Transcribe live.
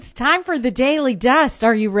It's time for the Daily Dust.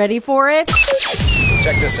 Are you ready for it?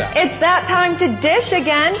 Check this out. It's that time to dish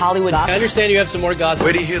again. Hollywood gossip. I understand you have some more gossip.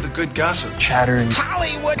 Where do you hear the good gossip? Chattering.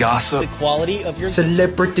 Hollywood Gossip. The quality of your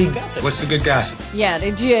Celebrity gossip. What's the good gossip? Yeah,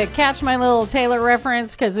 did you catch my little Taylor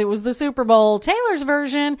reference? Because it was the Super Bowl. Taylor's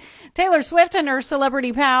version. Taylor Swift and her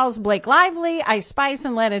celebrity pals Blake Lively, Ice Spice,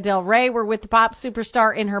 and Lana Del Rey were with the pop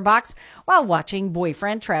superstar in her box while watching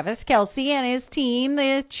boyfriend Travis Kelce and his team,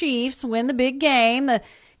 the Chiefs, win the big game. The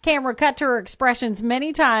camera cut to her expressions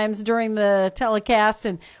many times during the telecast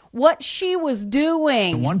and what she was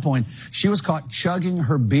doing. At one point, she was caught chugging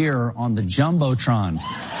her beer on the Jumbotron.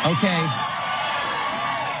 Okay.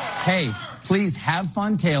 Hey, please have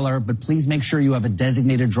fun, Taylor, but please make sure you have a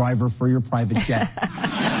designated driver for your private jet.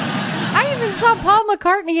 I even saw Paul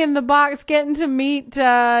McCartney in the box getting to meet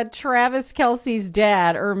Travis Kelce's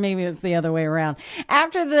dad, or maybe it was the other way around.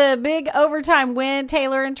 After the big overtime win,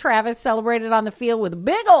 Taylor and Travis celebrated on the field with a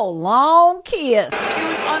big old long kiss. It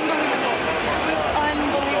was unbelievable.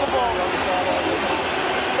 Unbelievable.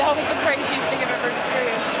 That was the craziest thing I've ever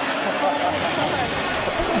experienced.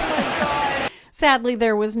 Sadly,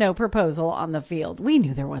 there was no proposal on the field. We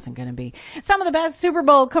knew there wasn't going to be. Some of the best Super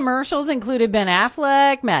Bowl commercials included Ben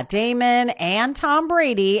Affleck, Matt Damon, and Tom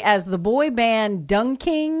Brady as the boy band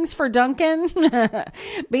Dunkings for Duncan.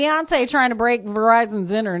 Beyonce trying to break Verizon's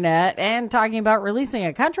internet and talking about releasing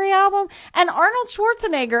a country album. And Arnold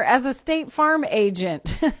Schwarzenegger as a State Farm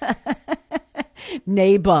agent.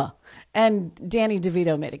 Neighbor. And Danny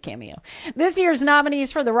DeVito made a cameo. This year's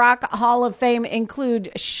nominees for the Rock Hall of Fame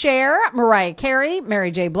include Cher, Mariah Carey,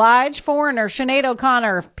 Mary J. Blige, Foreigner, Sinead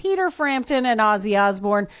O'Connor, Peter Frampton, and Ozzy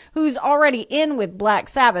Osbourne, who's already in with Black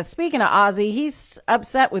Sabbath. Speaking of Ozzy, he's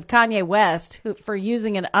upset with Kanye West for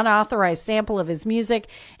using an unauthorized sample of his music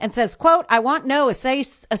and says, quote, "I want no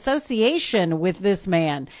association with this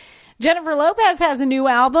man." Jennifer Lopez has a new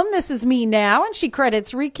album, This Is Me Now, and she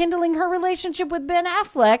credits rekindling her relationship with Ben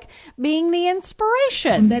Affleck being the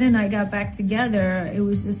inspiration. When Ben and I got back together, it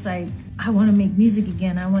was just like, I want to make music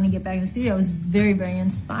again. I want to get back in the studio. I was very, very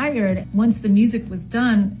inspired. Once the music was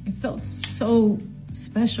done, it felt so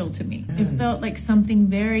special to me. It felt like something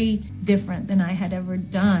very different than I had ever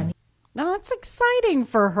done. Now, that's exciting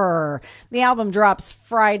for her. The album drops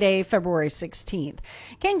Friday, February 16th.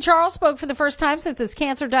 King Charles spoke for the first time since his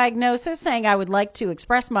cancer diagnosis, saying, "I would like to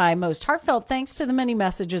express my most heartfelt thanks to the many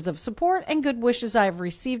messages of support and good wishes I've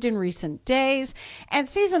received in recent days." And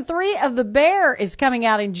season 3 of The Bear is coming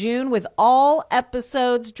out in June with all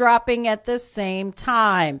episodes dropping at the same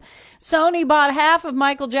time. Sony bought half of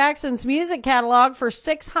Michael Jackson's music catalog for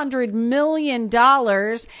 $600 million.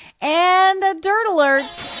 And a dirt alert.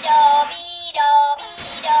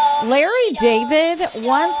 Larry David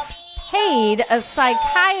once paid a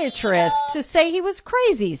psychiatrist to say he was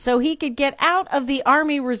crazy so he could get out of the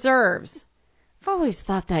Army Reserves. I've always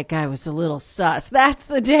thought that guy was a little sus. That's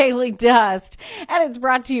the Daily Dust. And it's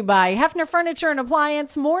brought to you by Hefner Furniture and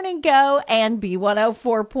Appliance, Morning Go, and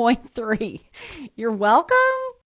B104.3. You're welcome.